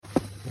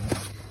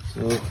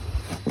So,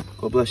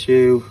 God bless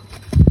you.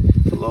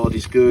 The Lord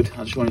is good.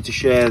 I just wanted to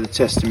share the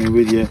testimony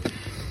with you.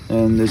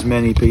 There's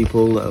many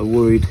people that are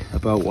worried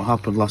about what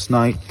happened last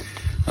night,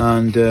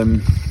 and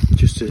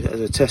just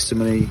as a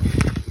testimony,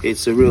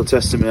 it's a real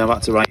testimony. I've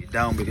had to write it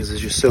down because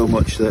there's just so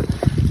much that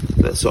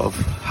sort of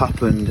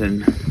happened,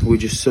 and we're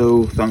just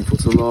so thankful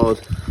to the Lord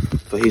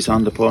for His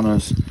hand upon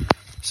us.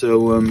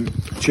 So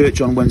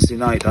church on Wednesday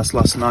night, that's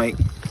last night.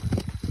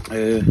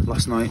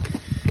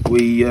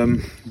 We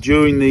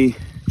during the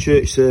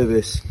church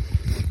service,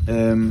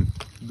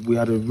 we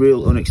had a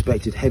real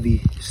unexpected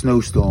heavy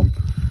snowstorm.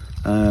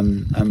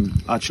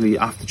 And actually,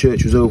 after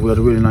church was over, we had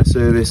a really nice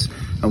service,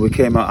 and we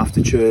came out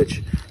after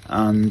church,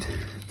 and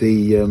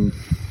the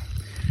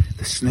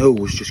snow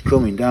was just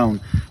coming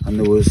down, and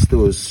there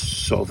was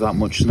sort of that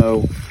much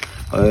snow,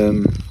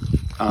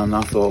 and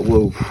I thought,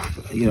 well,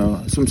 you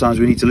know, sometimes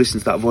we need to listen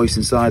to that voice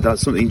inside.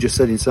 That's something just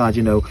said inside,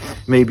 you know,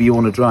 maybe you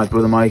want to drive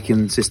Brother Mike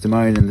and Sister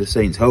Marion and the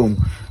saints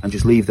home and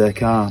just leave their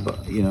car,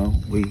 but you know,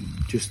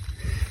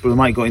 Brother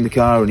Mike got in the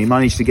car and he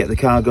managed to get the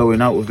car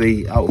going out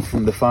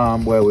from the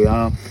farm where we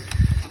are.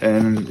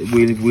 And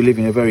we live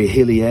in a very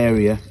hilly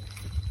area,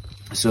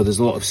 so there's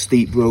a lot of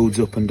steep roads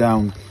up and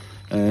down.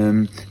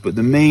 But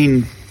the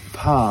main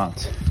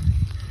part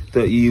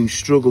that you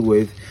struggle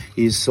with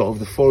is sort of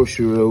the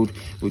forestry road,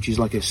 which is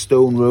like a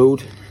stone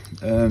road.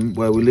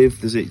 Where we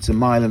live, it's a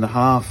mile and a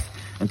half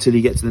until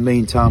you get to the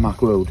main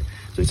tarmac road.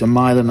 So it's a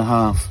mile and a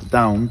half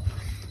down.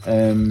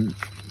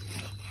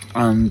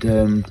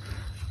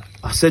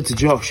 I said to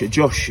Josh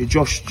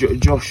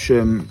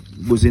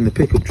was in the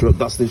pickup truck.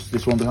 That's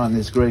this one behind,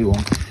 this grey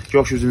one.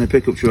 Josh was in the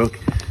pickup truck.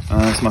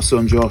 That's my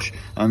son Josh,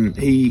 and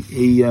I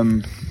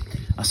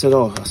said,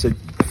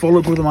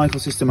 follow Brother Michael,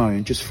 Sister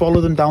Marion. Just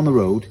follow them down the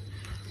road,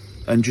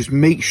 and just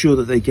make sure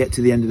that they get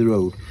to the end of the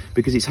road,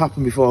 because it's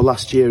happened before.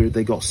 Last year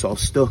they got sort of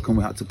stuck and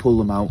we had to pull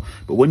them out.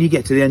 But when you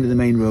get to the end of the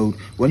main road,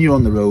 when you're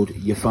on the road,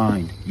 you're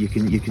fine. You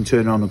can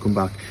turn around and come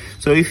back.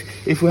 So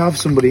if we have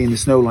somebody in the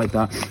snow like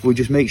that, we'll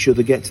just make sure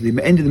they get to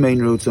the end of the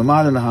main road. So a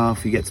mile and a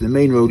half, you get to the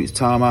main road, it's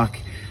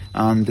tarmac,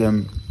 and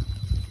then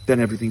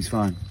everything's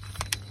fine.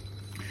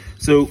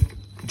 So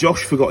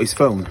Josh forgot his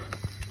phone.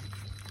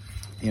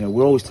 You know,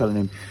 we're always telling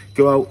him,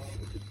 go out,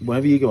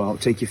 whenever you go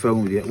out, take your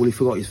phone with you. Well, he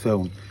forgot his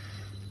phone.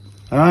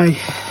 And I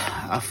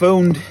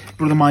phoned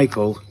Brother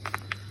Michael,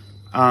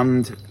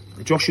 and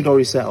Josh had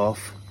already set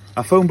off.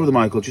 I phoned Brother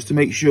Michael just to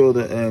make sure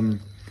that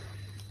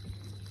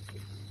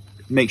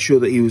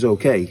he was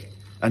okay.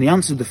 And he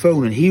answered the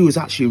phone, and he was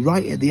actually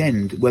right at the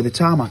end where the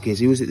tarmac is.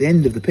 He was at the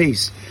end of the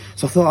piece.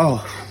 So I thought,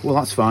 oh, well,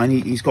 that's fine.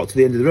 He's got to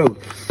the end of the road.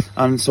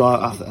 And so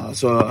I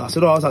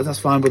said, oh, that's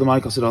fine, Brother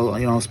Michael. I said,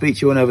 I'll speak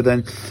to you whenever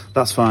then.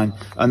 That's fine.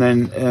 And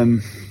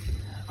then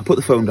I put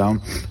the phone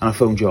down and I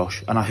phoned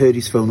Josh, and I heard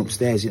his phone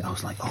upstairs. I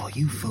was like, oh,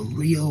 you for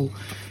real?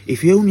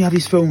 If he only had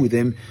his phone with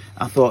him,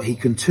 I thought he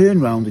can turn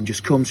round and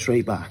just come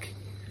straight back.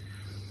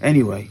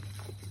 Anyway,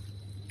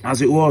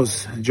 as it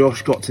was,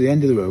 Josh got to the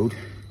end of the road,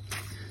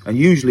 and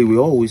usually we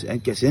always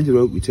get to the end of the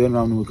road, we turn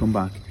around and we come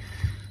back.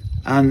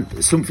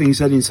 And something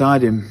said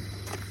inside him,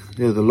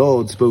 you know, the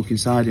Lord spoke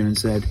inside him and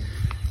said,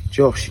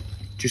 Josh,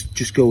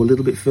 just go a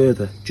little bit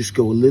further. Just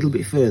go a little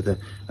bit further,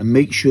 and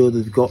make sure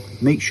they've got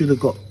a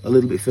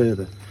little bit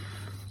further.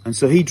 And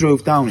so he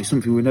drove down. It's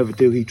something we never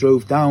do. He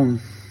drove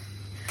down,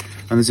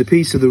 and there's a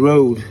piece of the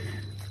road,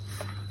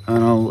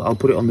 and I'll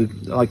put it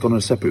on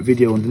a separate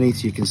video underneath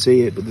so you can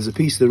see it. But there's a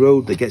piece of the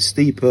road that gets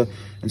steeper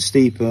and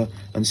steeper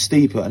and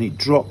steeper, and it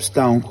drops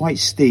down quite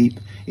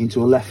steep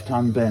into a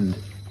left-hand bend.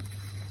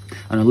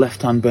 And a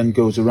left-hand bend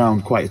goes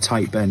around quite a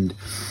tight bend,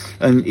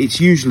 and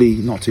it's usually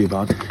not too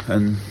bad.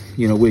 And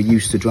you know, we're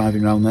used to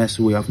driving around there,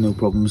 so we have no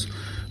problems.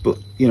 But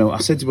you know, I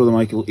said to Brother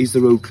Michael, is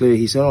the road clear?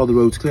 He said, oh, the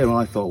road's clear. And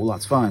I thought, well,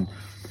 that's fine.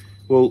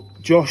 Well,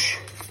 Josh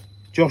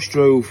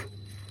drove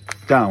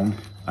down,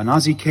 and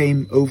as he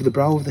came over the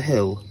brow of the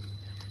hill,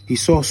 he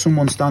saw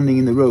someone standing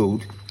in the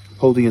road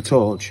holding a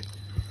torch,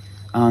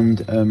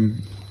 and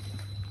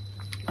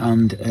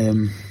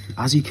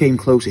as he came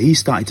closer, he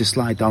started to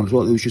slide down as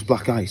well. It was just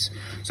black ice.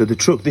 So the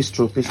truck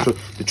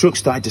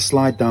started to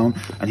slide down,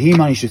 and he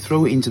managed to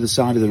throw it into the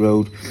side of the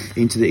road,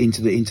 into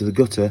the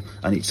gutter,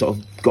 and it sort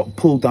of got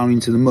pulled down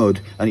into the mud,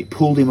 and it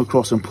pulled him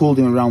across and pulled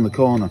him around the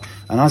corner.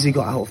 And as he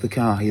got out of the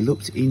car, he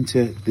looked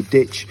into the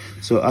ditch.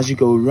 So as you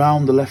go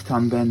around the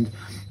left-hand bend,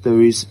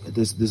 there's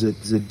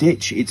a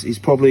ditch. It's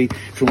probably,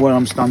 from where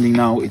I'm standing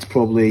now, it's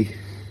probably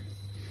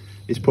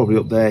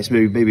up there. It's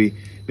maybe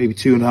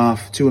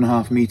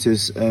 2.5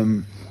 meters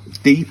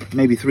deep,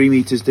 maybe 3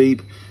 meters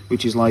deep,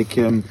 which is like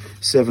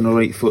 7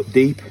 or 8 foot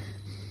deep,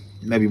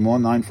 maybe more,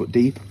 9 foot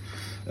deep.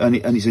 And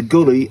it's a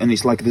gully, and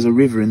it's like there's a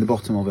river in the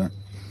bottom of it.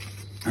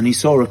 And he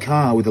saw a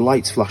car with the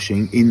lights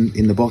flashing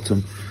in the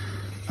bottom.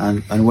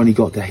 And when he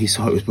got there, he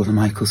saw it was Brother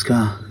Michael's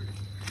car.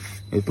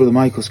 It was Brother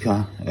Michael's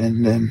car.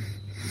 And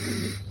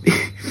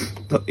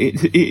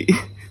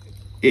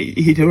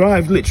he'd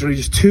arrived literally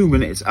just 2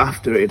 minutes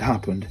after it had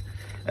happened.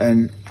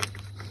 And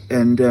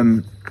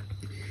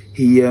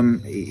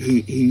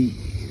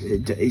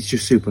it's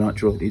just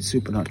supernatural. It's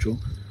supernatural.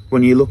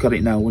 when you look at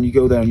it now, when you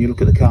go there and you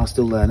look at the car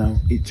still there now,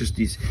 he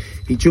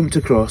jumped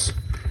across,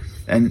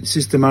 and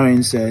Sister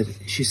Marion said,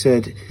 she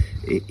said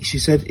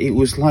it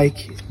was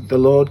like the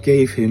Lord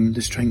gave him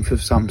the strength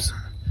of Samson.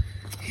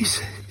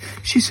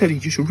 She said he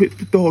just ripped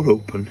the door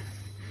open.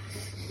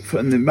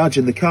 And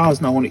imagine the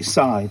car's now on its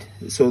side.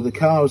 So the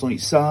car is on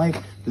its side.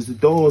 There's the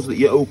doors that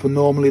you open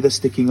normally, they're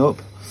sticking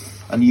up.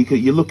 And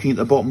you're looking at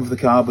the bottom of the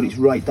car, but it's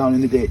right down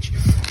in the ditch.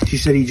 She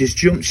said he just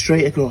jumped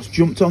straight across,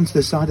 jumped onto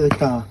the side of the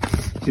car.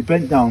 He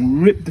bent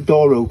down, ripped the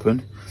door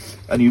open,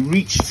 and he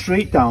reached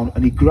straight down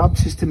and he grabbed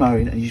Sister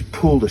Marion and he just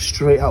pulled her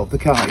straight out of the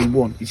car in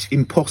one. It's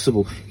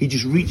impossible. He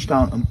just reached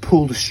down and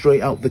pulled her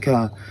straight out of the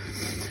car.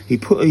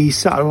 He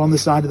sat her on the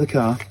side of the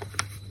car.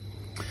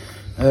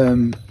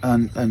 And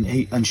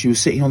she was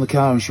sitting on the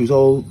car and she was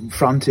all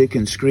frantic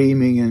and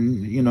screaming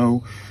and, you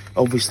know,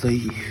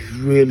 obviously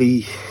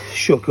really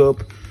shook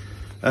up.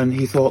 And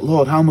he thought,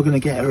 Lord, how am I going to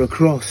get her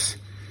across?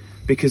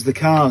 Because the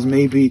car's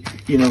maybe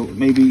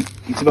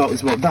it's about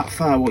that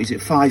far. What is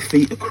it, 5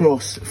 feet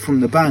across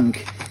from the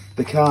bank,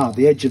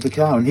 the edge of the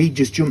car, and he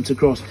just jumped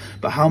across.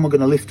 But how am I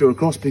going to lift her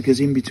across? Because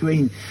in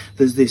between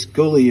there's this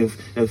gully of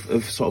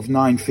sort of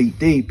 9 feet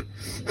deep.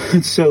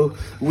 And so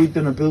we'd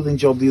done a building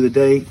job the other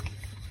day,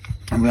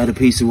 and we had a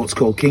piece of what's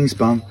called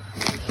kingspan,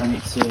 and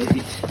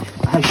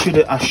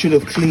I should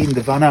have cleaned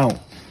the van out.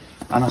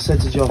 And I said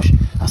to Josh,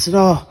 I said,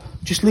 oh,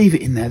 just leave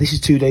it in there. This is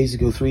 3 days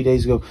ago.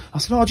 I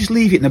said, oh, just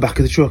leave it in the back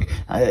of the truck.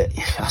 I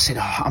said,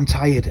 oh, I'm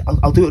tired.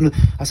 I'll do it.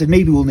 I said,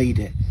 maybe we'll need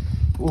it.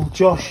 Well,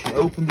 Josh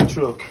opened the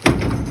truck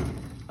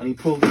and he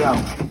pulled it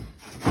out.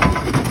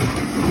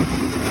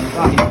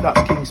 That's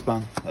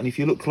kingspan. And if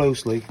you look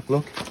closely,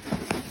 look,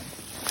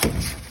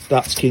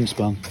 that's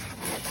kingspan.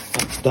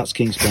 That's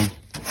kingspan.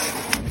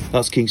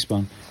 That's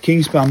kingspan.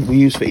 Kingspan we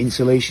use for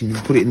insulation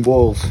and put it in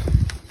walls.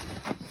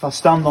 If I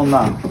stand on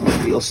that,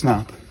 it'll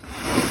snap.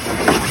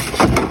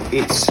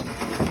 It's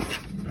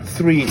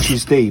 3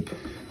 inches deep.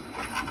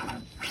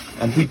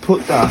 And he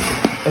put that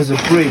as a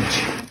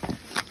bridge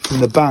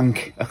from the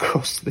bank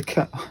across the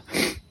car.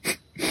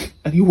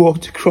 And he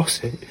walked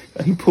across it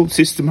and he pulled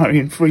Sister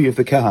Marion free of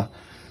the car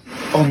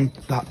on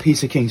that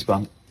piece of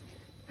kingspan.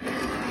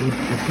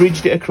 He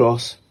bridged it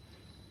across,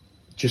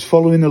 just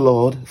following the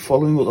Lord,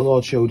 following what the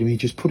Lord showed him. He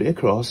just put it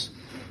across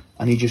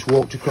and he just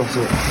walked across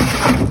it.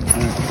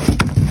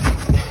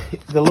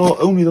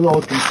 Only the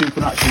Lord can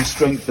supernaturally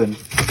strengthen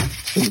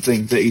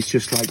something that is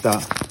just like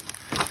that.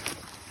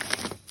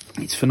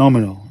 It's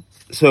phenomenal.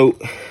 So,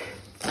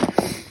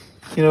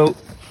 you know,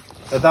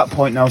 at that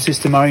point now,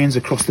 Sister Marion's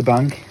across the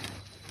bank,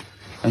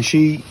 and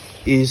she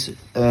is.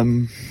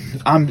 I'm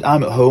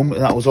at home.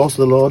 And that was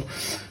also the Lord,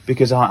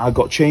 because I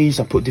got changed.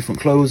 I put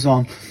different clothes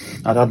on.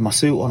 I'd had my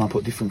suit on. I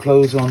put different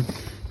clothes on,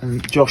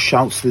 and Josh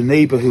shouts to the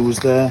neighbour who was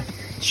there,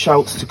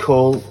 shouts to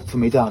call for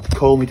me dad.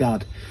 Call me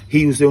dad.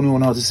 He was the only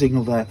one who had a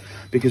signal there,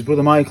 because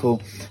Brother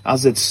Michael,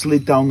 as they'd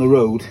slid down the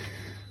road,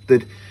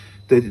 they'd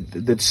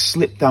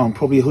slipped down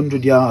probably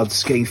 100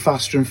 yards, getting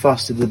faster and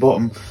faster to the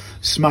bottom,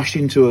 smashed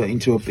into a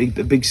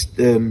big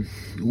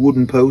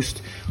wooden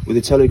post with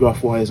the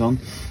telegraph wires on,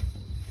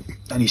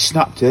 and he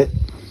snapped it,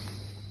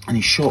 and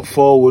he shot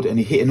forward, and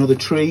he hit another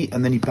tree,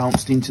 and then he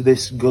bounced into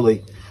this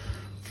gully.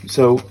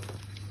 So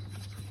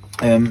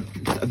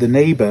the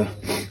neighbour,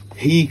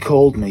 he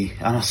called me,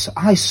 and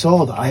I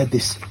saw that I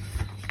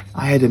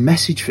had a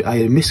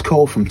missed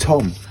call from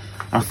Tom.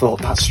 And I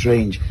thought, that's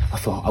strange. I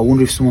thought, I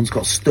wonder if someone's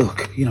got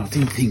stuck. You know, I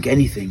didn't think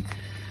anything.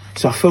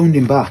 So I phoned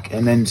him back,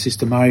 and then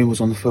Sister Marion was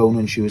on the phone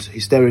and she was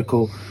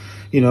hysterical.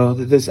 You know,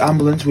 there's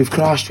ambulance, we've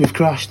crashed.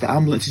 The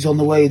ambulance is on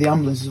the way,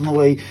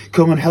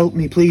 come and help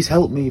me, please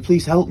help me.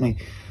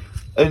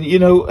 And, you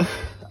know,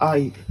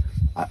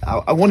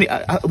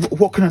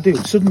 what can I do?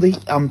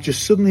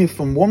 Suddenly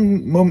from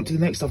one moment to the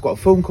next, I've got a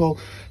phone call.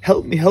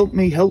 Help me.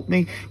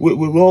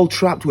 We're all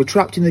trapped. We're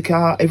trapped in the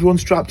car.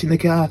 Everyone's trapped in the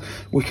car.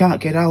 We can't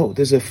get out.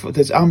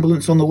 There's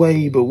ambulance on the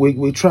way, but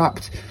we're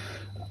trapped.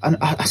 And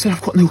I said,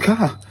 I've got no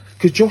car,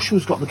 because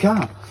Joshua's got the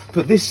car.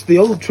 But the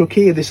old truck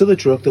here, this other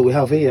truck that we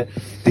have here,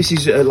 this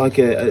is it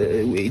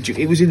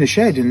was in the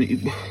shed,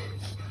 and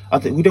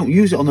we don't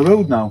use it on the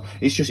road now.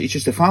 It's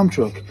just a farm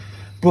truck.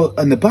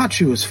 And the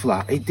battery was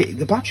flat.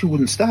 The battery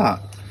wouldn't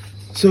start.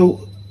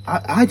 So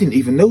I didn't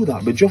even know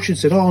that. But Josh had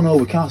said, oh no,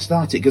 we can't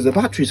start it because the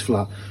battery's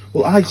flat.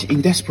 Well,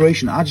 in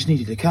desperation, I just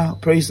needed a car.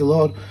 Praise the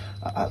Lord.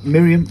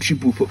 Miriam,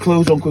 we put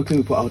clothes on quickly.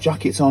 We put our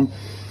jackets on.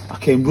 I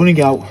came running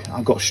out.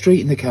 I got straight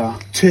in the car,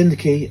 turned the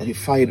key, and it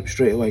fired up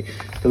straight away.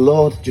 The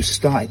Lord just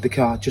started the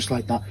car just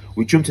like that.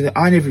 We jumped in it.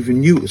 I never even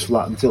knew it was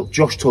flat until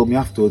Josh told me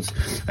afterwards.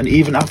 And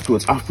even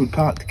afterwards, after we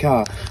parked the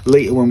car,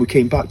 later when we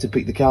came back to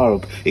pick the car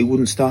up, it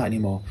wouldn't start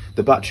anymore.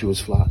 The battery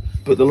was flat.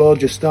 But the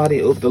Lord just started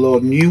it up. The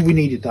Lord knew we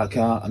needed that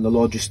car, and the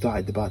Lord just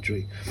started the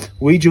battery.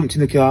 We jumped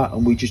in the car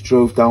and we just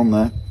drove down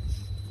there.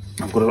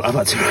 I've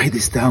had to write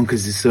this down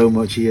because there's so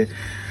much here.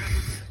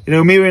 You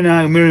know, Miriam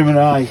and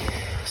I,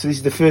 so this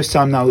is the first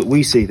time now that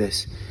we see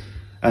this.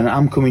 And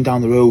I'm coming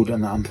down the road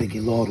and I'm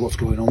thinking, Lord, what's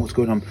going on? What's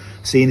going on? I'm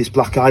seeing this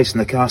black ice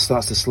and the car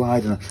starts to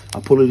slide, and I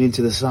pull it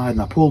into the side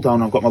and I pull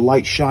down. I've got my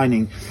light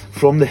shining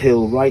from the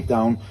hill right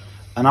down,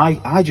 and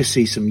I just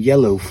see some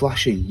yellow,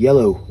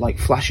 like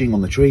flashing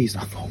on the trees.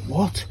 And I thought,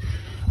 what?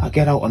 I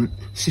get out and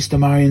Sister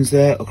Marion's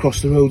there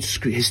across the road,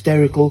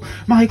 hysterical.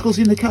 Michael's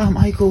in the car,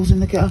 Michael's in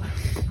the car.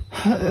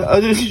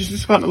 I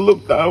just kind of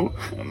looked down.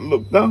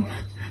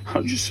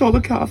 I just saw the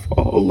car. I thought,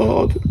 oh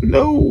Lord,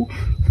 no,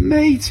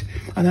 mate.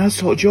 And then I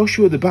saw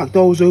Joshua, the back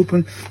door was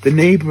open. The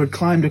neighbour had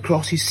climbed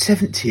across. His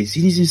 70s.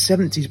 He's in his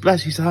 70s,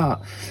 bless his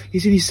heart.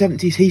 He's in his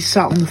 70s. He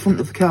sat on the front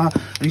of the car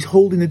and he's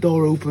holding the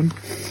door open.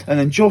 And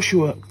then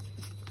Joshua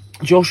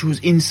was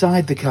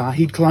inside the car.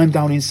 He'd climbed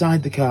down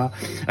inside the car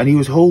and he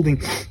was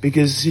holding,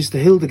 because Sister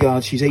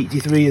Hildegard, she's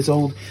 83 years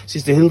old,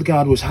 Sister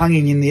Hildegard was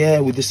hanging in the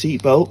air with the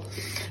seatbelt,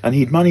 and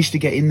he'd managed to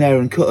get in there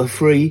and cut her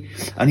free,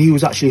 and he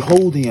was actually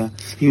holding her.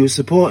 He was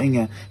supporting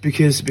her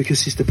because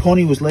Sister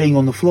Pony was laying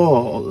on the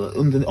floor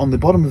on the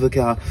bottom of the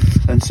car,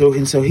 and so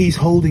he's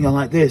holding her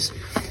like this.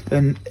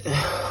 And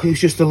it was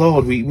just the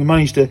Lord. We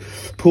managed to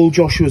pull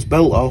Joshua's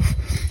belt off,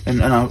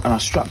 and I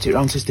strapped it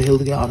around Sister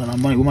Hildegard,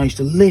 and we managed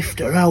to lift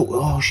her out.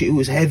 Oh, it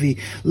was heavy,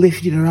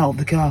 lifting her out of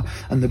the car.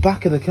 And the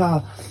back of the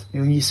car,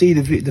 when you see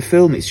the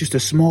film, it's just a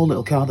small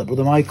little car that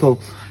Brother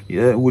Michael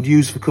would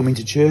use for coming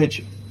to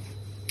church.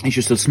 It's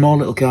just a small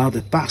little car,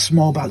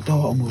 small back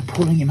door, and we're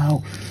pulling him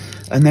out.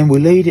 And then we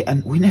laid it,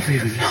 and I never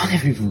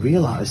even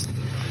realised.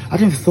 I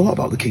never thought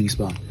about the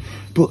Kingspan.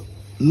 But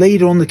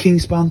later on the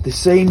Kingspan, the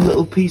same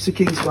little piece of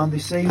Kingspan, the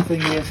same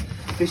thing here.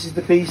 This is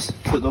the piece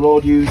that the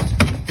Lord used.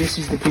 This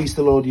is the piece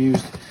the Lord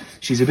used.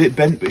 She's a bit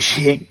bent, but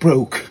she ain't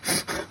broke.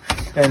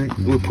 And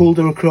we pulled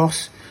her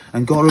across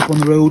and got her up on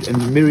the road,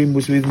 and Miriam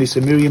was with me, so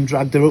Miriam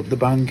dragged her up the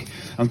bank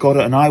and got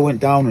her, and I went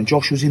down, and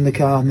Josh was in the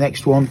car,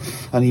 next one,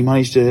 and he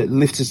managed to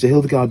lift us to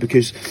Hildegard,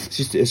 because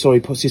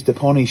Sister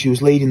Pony, she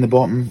was laid in the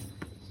bottom,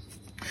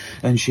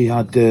 and she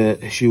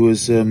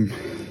was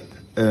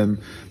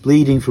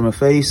bleeding from her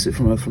face,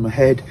 from her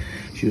head.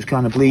 She was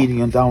kind of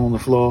bleeding and down on the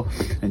floor,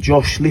 and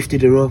Josh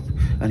lifted her up,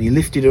 and he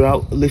lifted her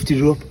up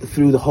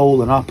through the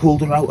hole, and I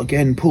pulled her out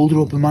again, pulled her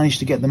up and managed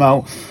to get them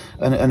out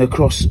and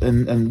across,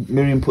 and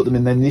Miriam put them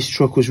in. Then this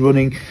truck was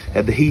running,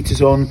 had the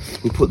heaters on,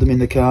 we put them in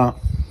the car.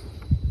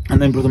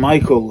 And then Brother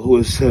Michael,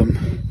 when I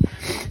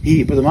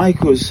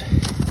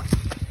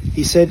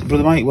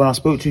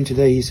spoke to him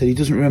today, he said he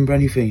doesn't remember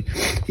anything.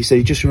 He said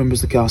he just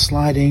remembers the car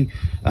sliding,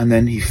 and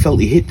then he felt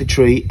he hit the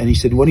tree, and he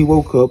said when he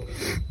woke up,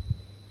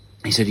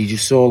 he said he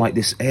just saw like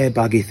this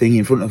airbaggy thing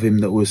in front of him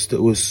that was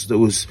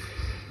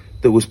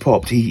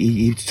popped.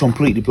 He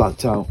completely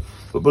blacked out.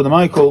 But Brother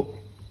Michael,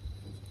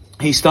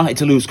 he started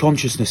to lose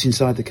consciousness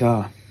inside the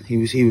car. He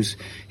was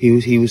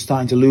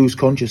starting to lose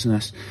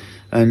consciousness,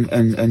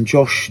 and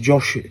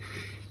Joshua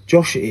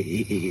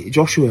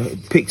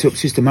picked up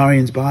Sister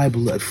Marion's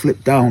Bible that had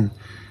flipped down,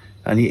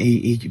 and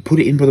he put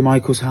it in Brother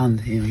Michael's hand.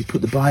 He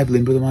put the Bible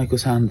in Brother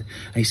Michael's hand,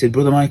 and he said,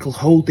 Brother Michael,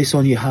 hold this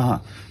on your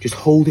heart. Just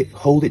hold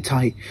it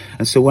tight.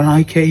 And so when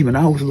I came and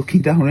I was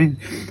looking down in,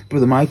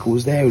 Brother Michael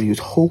was there, and he was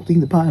holding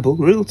the Bible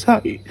real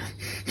tight.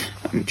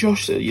 And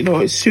Josh said,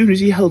 as soon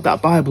as he held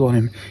that Bible on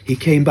him, he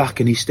came back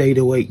and he stayed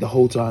awake the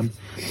whole time.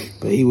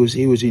 But he was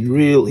in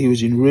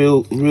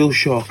real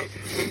shock,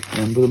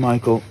 and Brother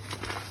Michael.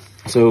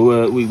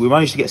 So we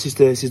managed to get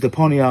Sister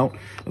Pony out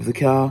of the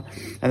car,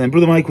 and then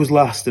Brother Mike was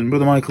last, and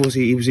Brother Michael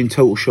he was in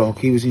total shock.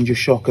 He was in just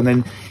shock, and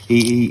then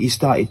he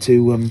started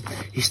to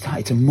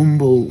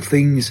mumble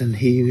things, and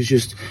he was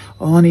just,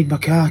 I need my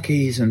car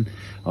keys, and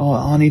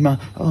am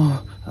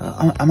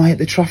I at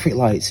the traffic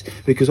lights?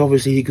 Because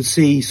obviously he could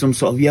see some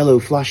sort of yellow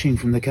flashing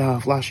from the car,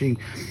 flashing.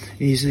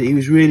 He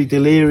was really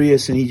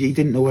delirious, and he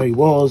didn't know where he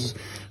was,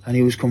 and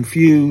he was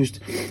confused.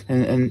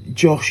 And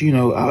Josh,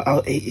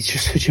 it's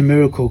just such a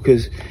miracle,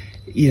 because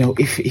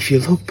if you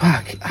look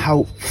back,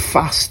 how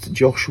fast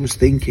Josh was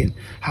thinking,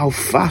 how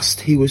fast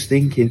he was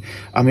thinking.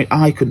 I mean,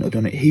 I couldn't have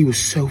done it. He was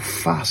so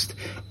fast,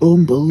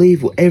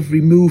 unbelievable.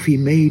 Every move he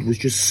made was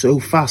just so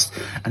fast,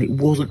 and it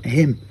wasn't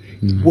him.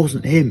 It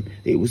wasn't him.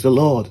 It was the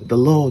Lord. The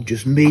Lord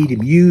just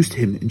used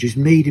him, and just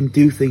made him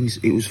do things.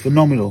 It was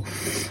phenomenal,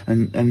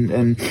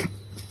 and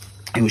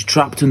he was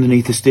trapped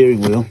underneath the steering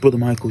wheel. Brother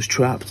Michael's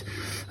trapped,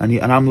 and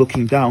I'm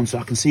looking down, so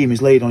I can see him.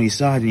 He's laid on his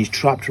side, and he's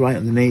trapped right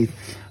underneath.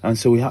 And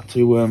so we had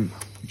to.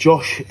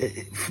 Josh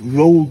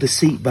rolled the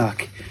seat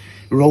back.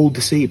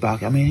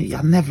 I mean,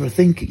 I'd never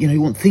think.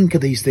 You wouldn't think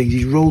of these things.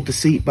 He's rolled the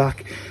seat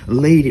back,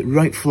 laid it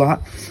right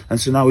flat,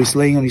 and so now he's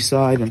laying on his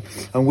side,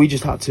 and we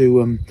just had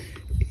to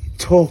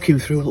talk him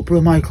through. Look,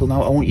 Brother Michael,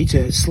 now I want you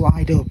to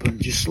slide up and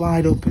just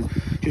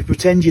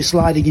pretend you're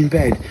sliding in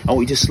bed. I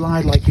want you to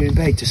slide like you're in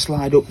bed, to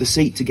slide up the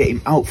seat to get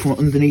him out from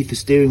underneath the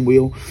steering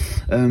wheel.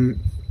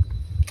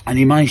 And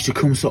he managed to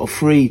come sort of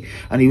free,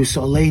 and he was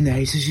sort of laying there.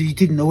 He says he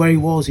didn't know where he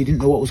was, he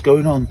didn't know what was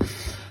going on.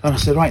 And I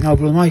said, right now,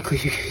 Brother Michael,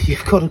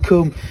 you've got to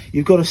come,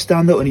 you've got to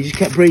stand up. And he just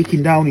kept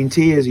breaking down in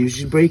tears. He was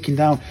just breaking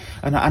down.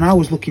 And I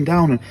was looking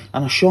down, and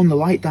I shone the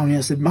light down. And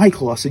I said,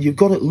 Michael, I said, you've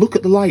got to look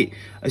at the light.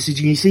 I said,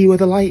 can you see where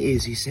the light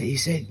is? He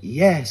said,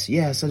 yes.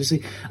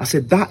 I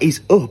said, that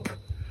is up.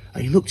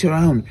 And he looked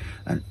around,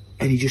 and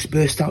he just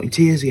burst out in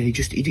tears again.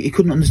 He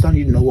couldn't understand.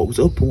 He didn't know what was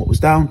up and what was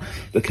down.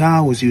 The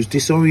car he was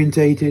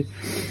disorientated.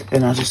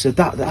 And I just said,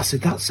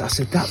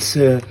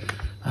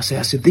 I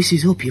said, this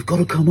is up, you've got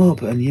to come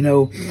up. And, you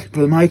know,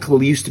 Brother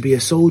Michael used to be a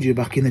soldier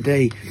back in the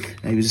day.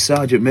 He was a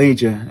sergeant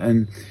major,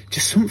 and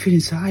just something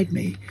inside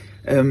me,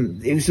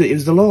 it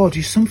was the Lord,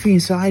 just something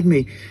inside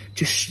me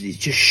just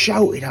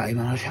shouted at him.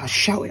 And I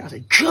shouted, I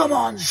said, come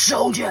on,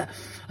 soldier.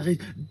 I said,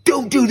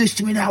 don't do this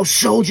to me now,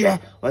 soldier.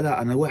 Like that.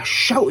 And the way I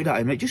shouted at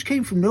him, it just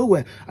came from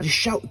nowhere. I just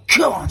shouted,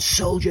 come on,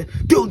 soldier.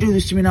 Don't do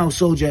this to me now,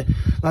 soldier.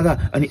 Like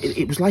that. And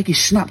it was like he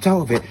snapped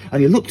out of it.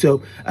 And he looked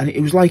up, and it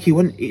was like he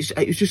went, it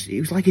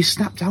was like he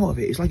snapped out of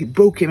it. It's like it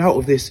broke him out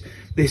of this,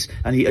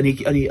 and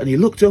he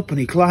looked up, and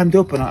he climbed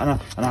up, and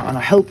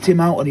I helped him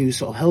out, and he was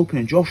sort of helping,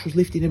 and Josh was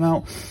lifting him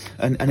out.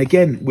 And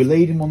again, we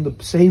laid him on the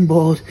same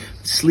board,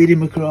 slid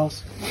him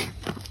across.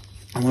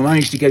 And we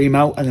managed to get him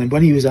out, and then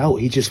when he was out,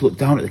 he just looked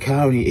down at the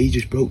car, and he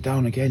just broke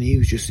down again. He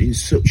was just in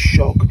such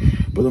shock.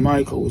 Brother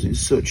Michael was in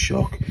such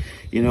shock.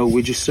 You know,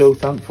 we're just so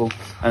thankful.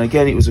 And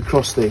again, it was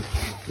across the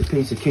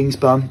Peter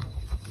Kingspan.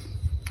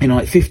 You know,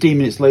 like 15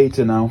 minutes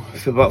later now,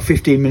 for about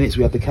 15 minutes,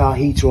 we had the car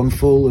heater on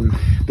full, and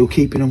they were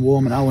keeping him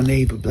warm. And our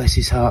neighbour, bless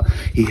his heart,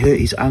 he hurt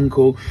his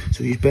ankle,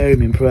 so he's bearing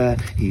him in prayer.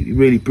 He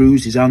really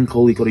bruised his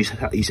ankle. He got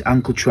his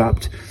ankle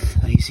trapped,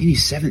 and he's in his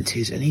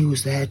 70s, and he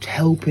was there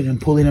helping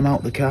and pulling him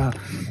out the car.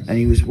 And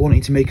he was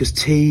wanting to make us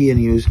tea, and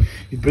he was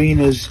bringing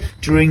us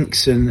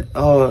drinks, and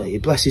oh,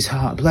 bless his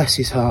heart, bless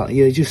his heart.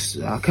 You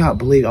know, I can't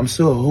believe it. I'm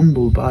so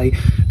humbled by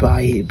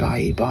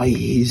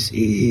his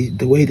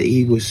the way that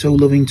he was so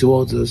loving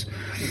towards us.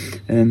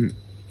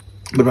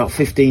 But about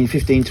 20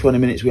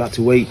 minutes we had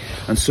to wait,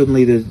 and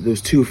suddenly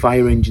those two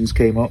fire engines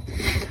came up,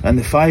 and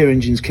the fire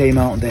engines came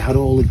out, and they had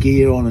all the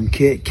gear on and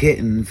kit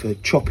and for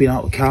chopping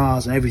out the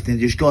cars and everything.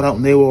 They just got out,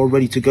 and they were all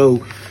ready to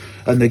go.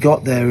 And they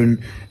got there,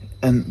 and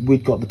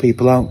we'd got the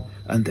people out,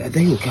 and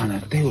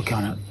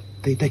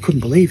they couldn't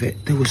believe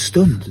it. They were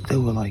stunned. They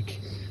were like,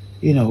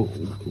 you know,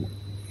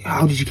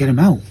 how did you get him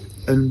out?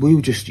 And we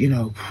were just, you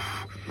know.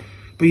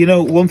 But you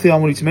know, one thing I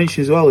wanted to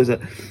mention as well is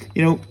that,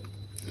 you know,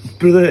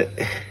 Brother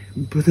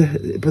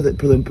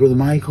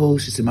Michael,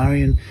 Sister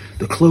Marion,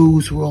 the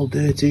clothes were all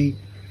dirty,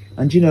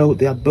 and you know,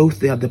 they had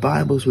the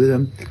Bibles with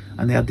them,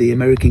 and they had the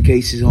American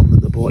cases on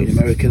that they bought in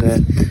America there,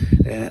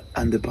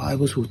 and the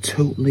Bibles were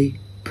totally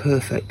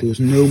perfect. There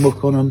was no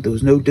muck on them, there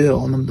was no dirt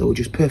on them, they were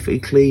just perfectly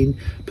clean,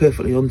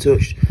 perfectly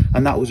untouched.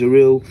 And that was a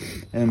real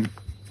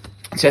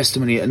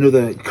testimony.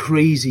 Another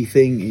crazy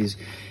thing is,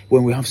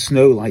 when we have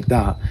snow like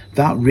that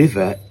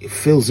river, it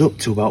fills up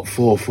to about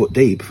 4 foot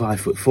deep, 4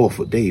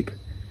 foot deep.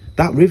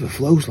 That river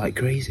flows like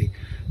crazy.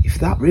 If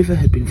that river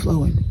had been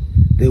flowing,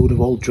 they would have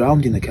all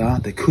drowned in the car.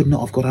 They could not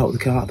have got out of the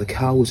car. The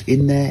car was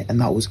in there,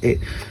 and that was it.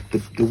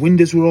 The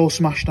windows were all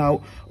smashed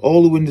out.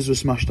 All the windows were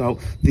smashed out.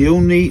 The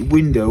only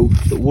window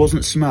that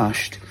wasn't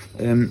smashed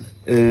on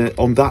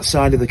that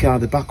side of the car,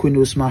 the back window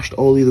was smashed,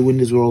 all the other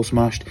windows were all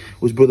smashed,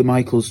 was Brother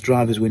Michael's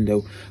driver's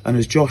window. And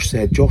as Josh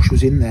said, Josh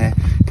was in there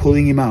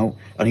pulling him out,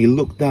 and he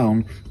looked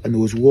down, and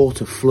there was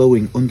water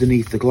flowing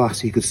underneath the glass.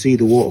 He could see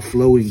the water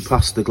flowing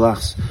past the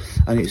glass.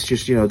 And it's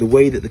just, you know, the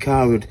way that the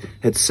car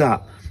had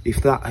sat,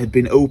 if that had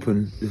been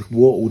open, the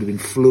water would have been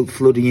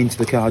flooding into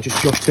the car.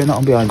 Just Josh, turn that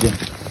on behind you.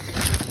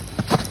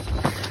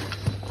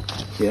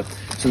 Yeah.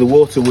 So the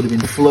water would have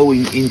been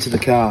flowing into the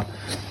car.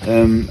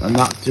 And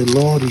that, the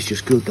Lord is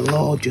just good. The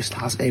Lord just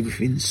has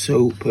everything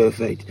so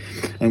perfect.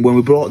 And when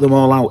we brought them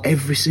all out,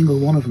 every single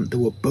one of them, they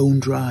were bone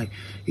dry.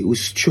 It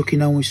was chucking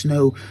down with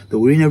snow. They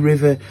were in a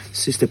river.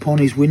 Sister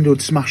Pony's window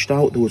had smashed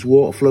out. There was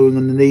water flowing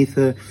underneath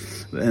her.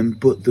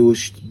 But there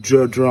was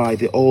dry.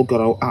 They all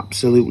got out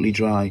absolutely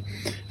dry.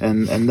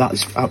 And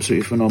that's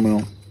absolutely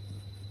phenomenal.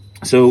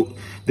 So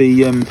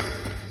there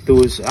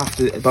was,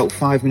 after about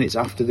 5 minutes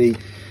after the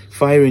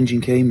fire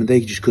engine came, and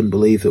they just couldn't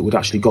believe that we'd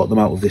actually got them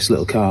out of this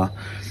little car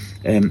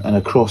and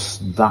across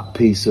that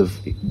piece of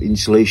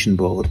insulation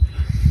board.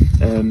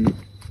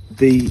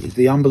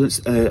 The ambulance,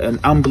 an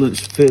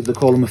ambulance, they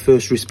call them a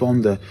first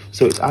responder,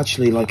 so it's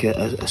actually like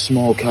a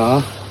small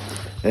car,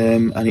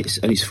 and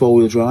it's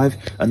four-wheel drive,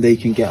 and they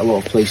can get a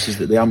lot of places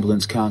that the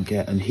ambulance can't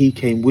get. And he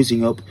came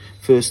whizzing up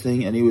first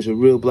thing, and he was a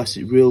real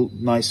blessed, real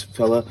nice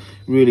fella,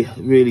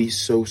 really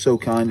so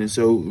kind and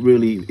so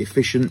really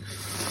efficient.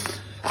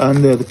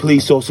 And the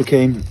police also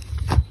came.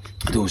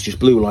 There was just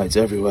blue lights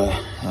everywhere,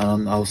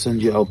 and I'll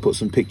put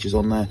some pictures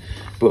on there.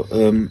 But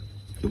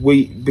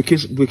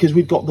because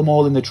we'd got them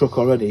all in the truck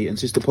already, and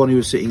Sister Pony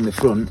was sitting in the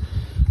front,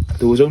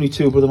 there was only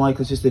two, Brother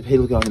Michael and Sister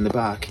Hildegard, in the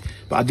back.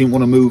 But I didn't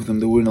want to move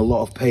them. They were in a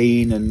lot of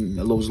pain, and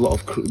there was a lot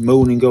of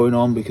moaning going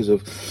on because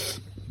of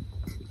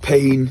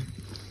pain.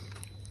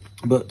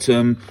 But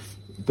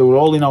they were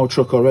all in our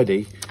truck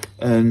already,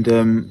 and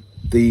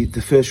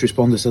the first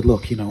responder said,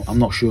 look, I'm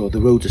not sure,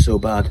 the roads are so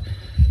bad,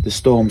 the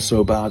storm's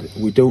so bad,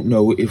 we don't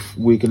know if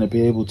we're going to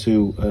be able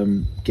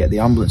to get the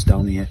ambulance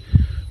down here.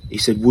 He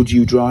said, would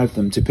you drive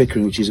them to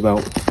Pickering, which is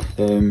about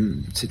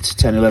 10,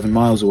 11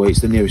 miles away,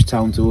 it's the nearest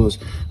town to us.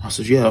 I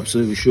said, yeah,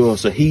 absolutely, sure.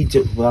 So I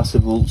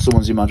said, well,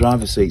 someone's in my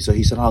driver's seat, so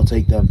he said, I'll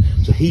take them.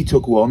 So he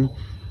took one,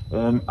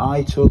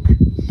 I took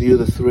the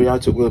other three. I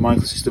took Brother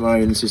Michael, Sister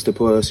Marion and Sister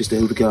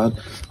Hildegard.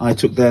 I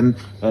took them,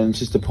 and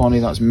Sister Pony,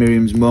 that's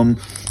Miriam's mum,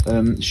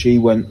 she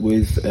went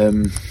with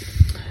the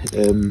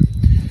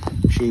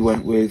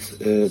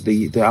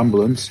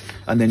ambulance,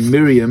 and then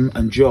Miriam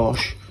and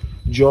Josh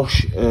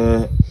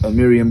and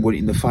Miriam were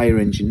in the fire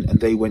engine, and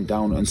they went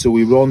down, and so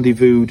we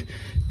rendezvoused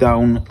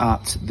down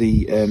at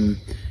the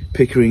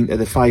Pickering, at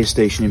the fire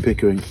station in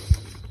Pickering.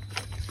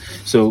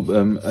 So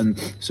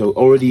so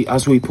already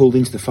as we pulled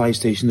into the fire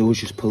station, there was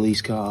just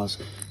police cars.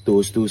 There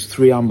was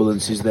 3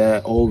 ambulances there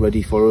all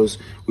ready for us.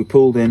 We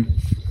pulled in,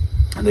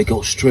 and they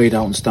got straight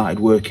out and started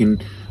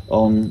working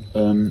on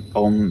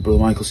Brother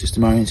Michael,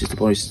 Sister Marion, Sister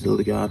Bonnie, Sister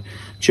Hildegard,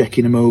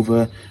 checking them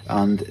over,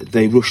 and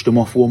they rushed them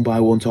off one by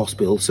one to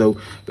hospital. So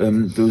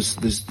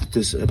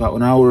there's about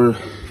an hour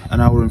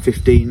and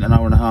 15, an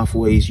hour and a half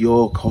away is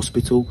York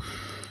Hospital.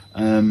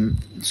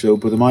 So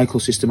Brother Michael,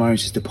 Sister Marion,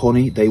 Sister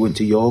Pony, they went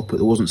to York, but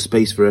there wasn't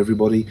space for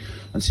everybody,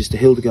 and Sister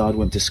Hildegard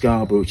went to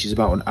Scarborough, which is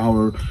about an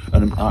hour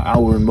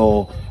and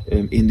more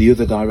in the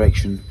other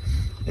direction.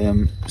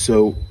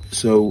 So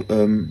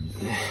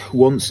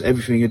once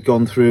everything had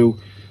gone through,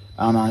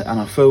 and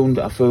I phoned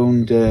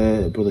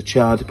Brother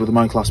Chad. Brother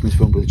Michael asked me to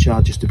phone Brother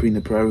Chad just to bring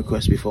the prayer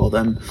request before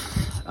them,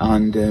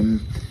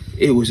 and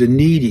it was a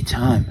needy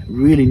time,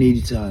 really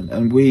needy time.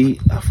 And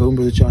I phoned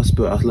Brother Chad,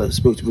 but I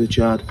spoke to Brother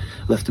Chad,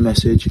 left a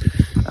message,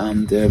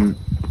 and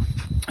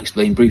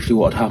explained briefly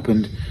what had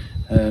happened.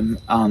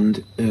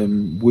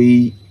 And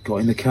we got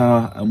in the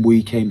car and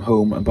we came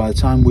home. And by the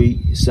time we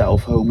set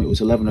off home, it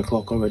was 11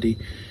 o'clock already.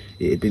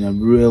 It had been a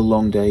real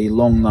long day,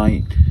 long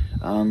night.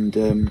 And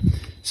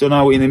so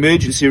now in the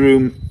emergency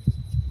room,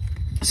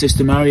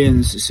 Sister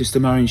Marion,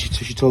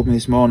 she told me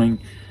this morning,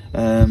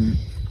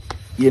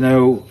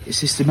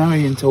 Sister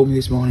Marion told me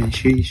this morning,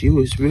 she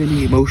was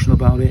really emotional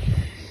about it.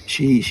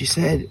 She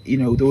said, they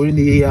were in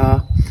the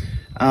ER,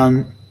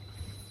 and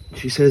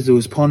she says there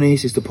was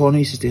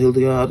Sister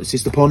Hildegard,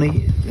 Sister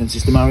Pony and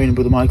Sister Marion and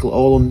Brother Michael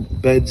all on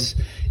beds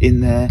in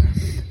there,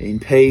 in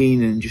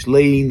pain and just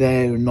laying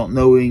there and not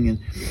knowing. And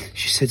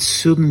she said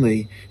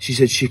suddenly,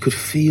 she could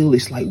feel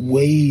this like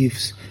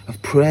waves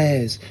of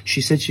prayers.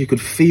 She said she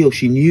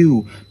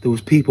knew there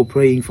was people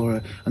praying for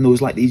her, and there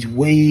was like these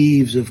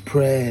waves of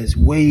prayers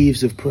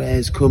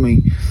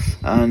coming.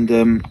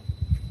 And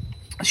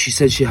she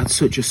said she had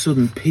such a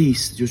sudden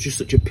peace. There was just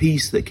such a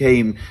peace that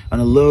came, and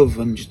a love,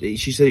 and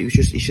she said it was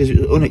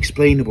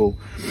unexplainable.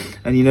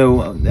 And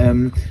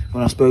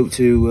when I spoke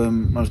to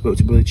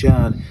Brother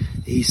Chad,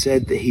 he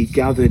said that he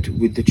gathered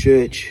with the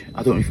church.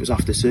 I don't know if it was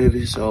after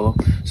service or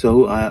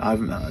so.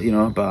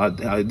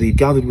 They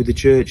gathered with the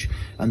church,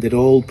 and they'd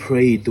all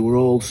prayed. They were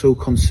all so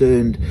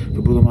concerned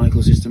for Brother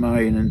Michael, Sister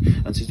Marion,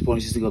 and Sister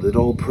Bonnie, Sister God. They'd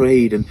all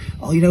prayed, and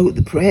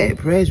the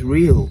prayer's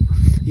real.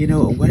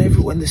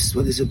 When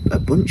there's a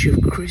bunch of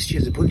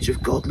Christians, a bunch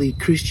of godly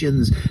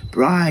Christians,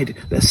 bride,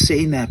 they're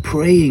sitting there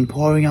praying,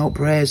 pouring out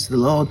prayers to the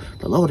Lord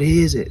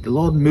hears it, the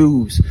Lord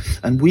moves,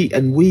 and we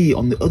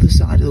on the other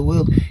side of the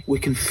world, we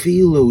can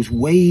feel those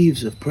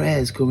waves of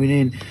prayers coming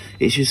in.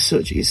 It's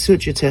such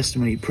a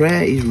testimony.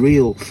 Prayer is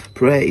real.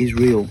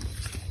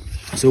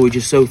 So we're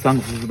just so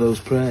thankful for those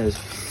prayers.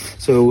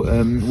 So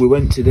we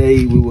went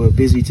today, we were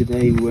busy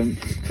today. We went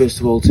first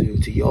of all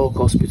to York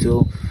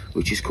Hospital,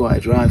 which is quite a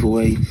drive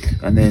away,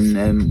 and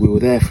then we were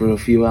there for a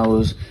few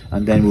hours,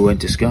 and then we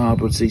went to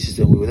Scarborough to see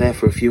Sister. We were there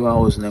for a few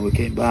hours, and then we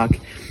came back.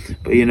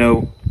 But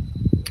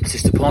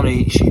Sister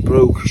Pony, she's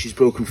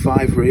broken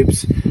 5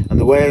 ribs, and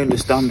the way I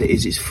understand it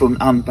is it's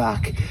front and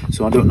back.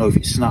 So I don't know if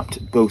it's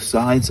snapped both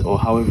sides or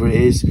however it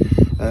is,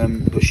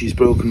 but she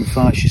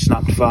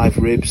snapped 5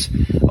 ribs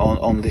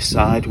on this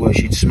side where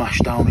she'd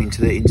smashed down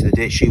into the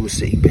ditch. She was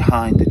sitting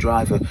behind the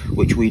driver,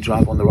 which we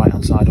drive on the right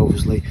hand side,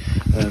 obviously,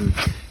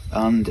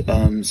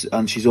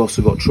 and she's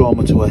also got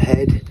trauma to her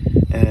head,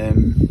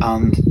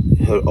 and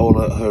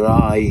her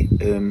eye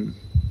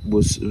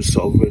was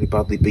sort of really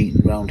badly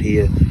beaten around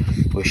here,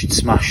 where she'd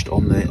smashed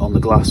on the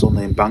glass on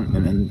the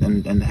embankment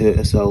and hurt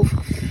herself.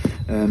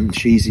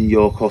 She's in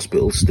York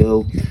Hospital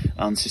still.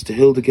 And Sister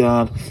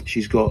Hildegard,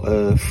 she's got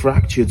a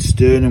fractured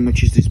sternum,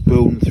 which is this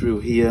bone through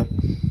here.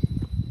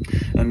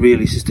 And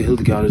really, Sister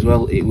Hildegard as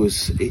well,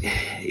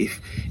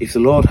 if the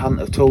Lord hadn't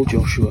have told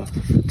Joshua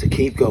to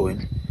keep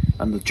going,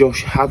 and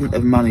Josh hadn't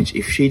have managed,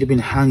 if she'd have been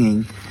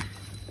hanging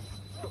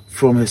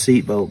from her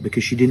seatbelt,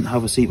 because she didn't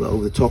have a seatbelt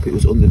over the top, it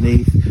was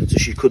underneath, so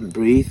she couldn't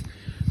breathe.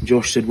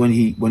 Josh said when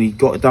he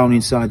got down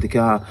inside the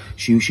car,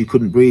 she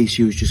couldn't breathe,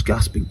 she was just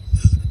gasping.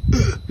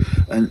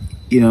 And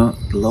the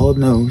Lord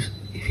knows,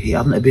 if he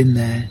hadn't have been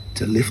there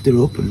to lift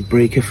her up and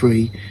break her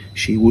free,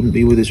 she wouldn't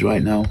be with us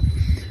right now.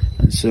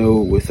 And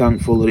so we're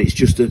thankful that it's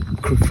just a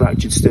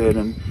fractured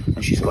sternum,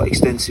 and she's got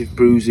extensive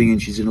bruising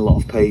and she's in a lot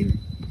of pain.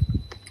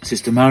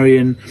 Sister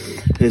Marion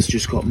has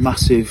just got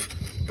massive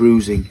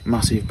bruising on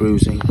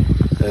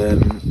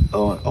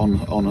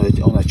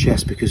her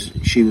chest, because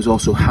she was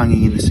also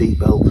hanging in the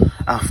seatbelt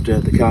after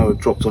the car had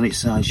dropped on its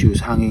side. She was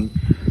hanging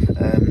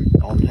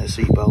on her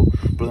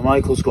seatbelt. Brother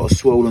Michael's got a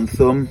swollen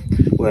thumb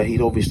where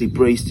he'd obviously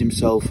braced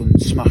himself and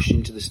smashed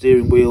into the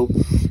steering wheel.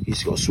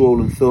 He's got a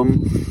swollen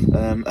thumb,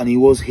 and he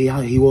was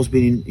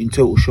being in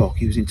total shock.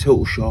 He was in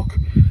total shock.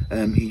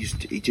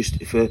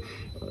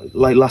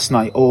 Last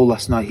night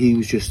he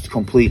was just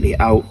completely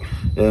out,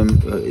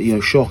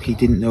 shock. He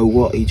didn't know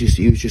what. He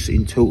was just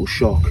in total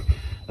shock.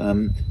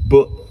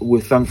 But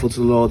we're thankful to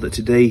the Lord that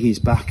today he's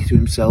back to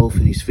himself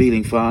and he's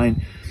feeling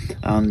fine,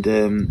 and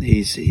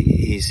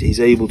he's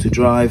able to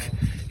drive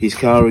his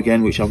car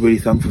again, which I'm really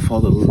thankful for,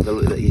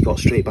 that he got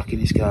straight back in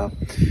his car.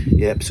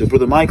 Yep. So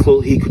Brother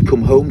Michael, he could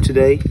come home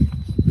today,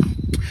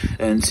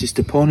 and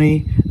Sister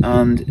Pony,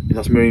 and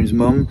that's Miriam's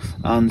mum,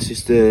 and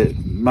Sister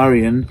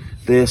Marion,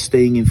 they're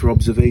staying in for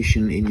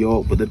observation in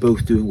York, but they're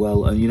both doing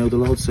well. And the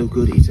Lord's so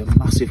good. It's a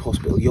massive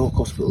hospital. York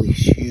Hospital is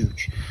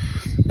huge,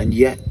 and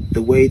yet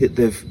the way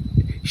that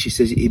she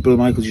says, Brother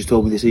Michael just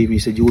told me this evening, he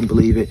said, you wouldn't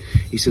believe it.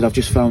 He said, I've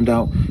just found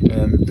out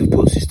they've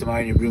put Sister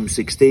Marion in room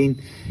 16,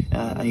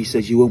 and he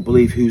says, you won't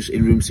believe who's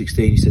in room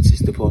 16. He said,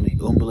 Sister Pony.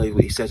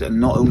 Unbelievable. He says, and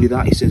not only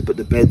that, he says, but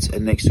the beds are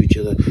next to each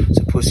other.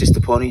 So poor Sister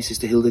Pony,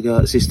 Sister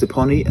Hildegard, Sister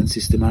Pony and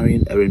Sister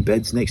Marion are in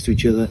beds next to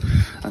each other,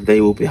 and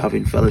they will be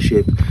having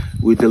fellowship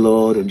with the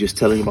Lord and just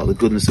telling about the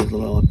goodness of the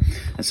Lord.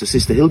 And so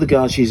Sister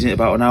Hildegard, she's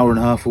about an hour and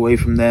a half away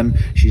from them.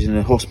 She's in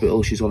a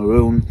hospital. She's on her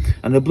own,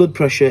 and her blood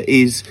pressure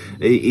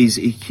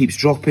it keeps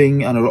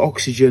dropping, and her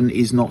oxygen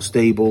is not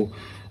stable,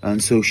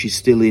 and so she's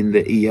still in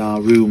the ER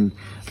room.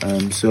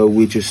 So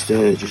we just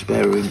bear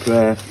her in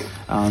prayer,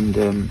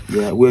 and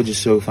we're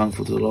just so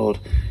thankful to the Lord.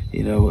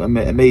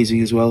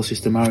 Amazing as well.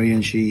 Sister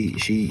Marion,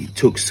 she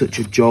took such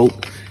a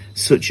jolt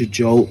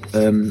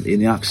in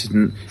the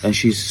accident, and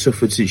she's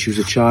suffered since she was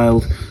a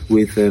child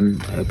with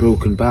a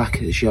broken back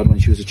that she had when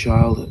she was a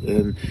child.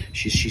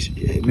 She's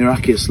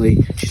miraculously,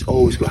 she's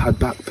always had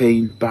back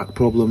pain, back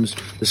problems,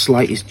 the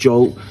slightest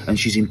jolt, and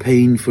she's in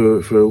pain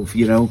for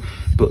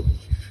but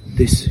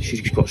she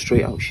just got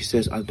straight out. She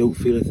says, I don't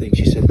feel a thing.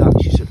 She said that.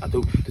 She said,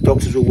 the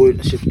doctors were worried.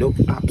 I said, no,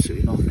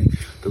 absolutely nothing.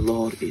 The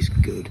Lord is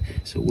good.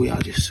 So we are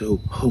just so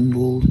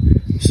humbled,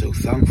 so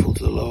thankful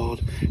to the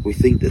Lord. We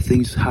think that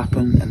things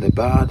happen and they're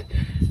bad.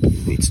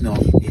 It's not.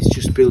 It's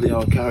just building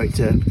our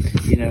character, and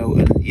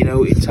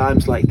in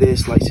times like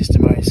this, like Sister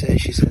Mary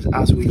says, she says,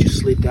 as we just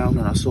slid down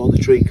and I saw the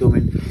tree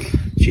coming,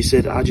 she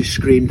said, I just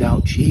screamed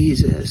out,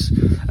 Jesus.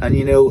 And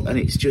and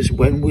it's just,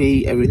 when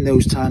we are in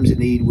those times of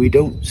need, we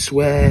don't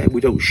swear,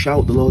 we don't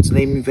shout the Lord's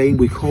name in vain.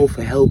 We call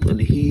for help,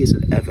 and he is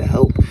an ever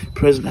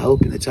present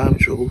help in the time of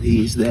trouble.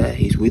 He is there.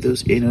 He's with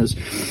us, in us.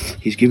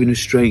 He's giving us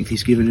strength.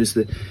 He's giving us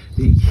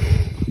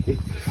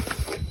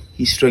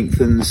he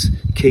strengthens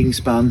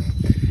Kingspan.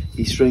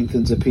 He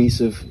strengthens a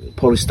piece of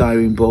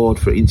polystyrene board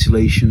for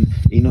insulation,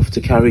 enough to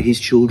carry his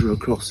children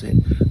across it.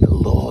 The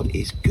Lord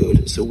is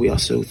good. So we are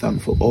so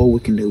thankful. All we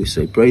can do is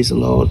say, praise the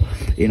Lord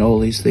in all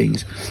these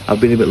things.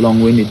 I've been a bit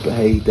long-winded, but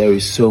hey, there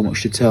is so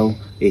much to tell.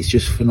 It's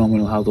just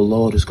phenomenal how the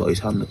Lord has got his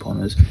hand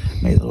upon us.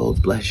 May the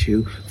Lord bless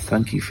you.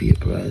 Thank you for your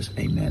prayers.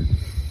 Amen.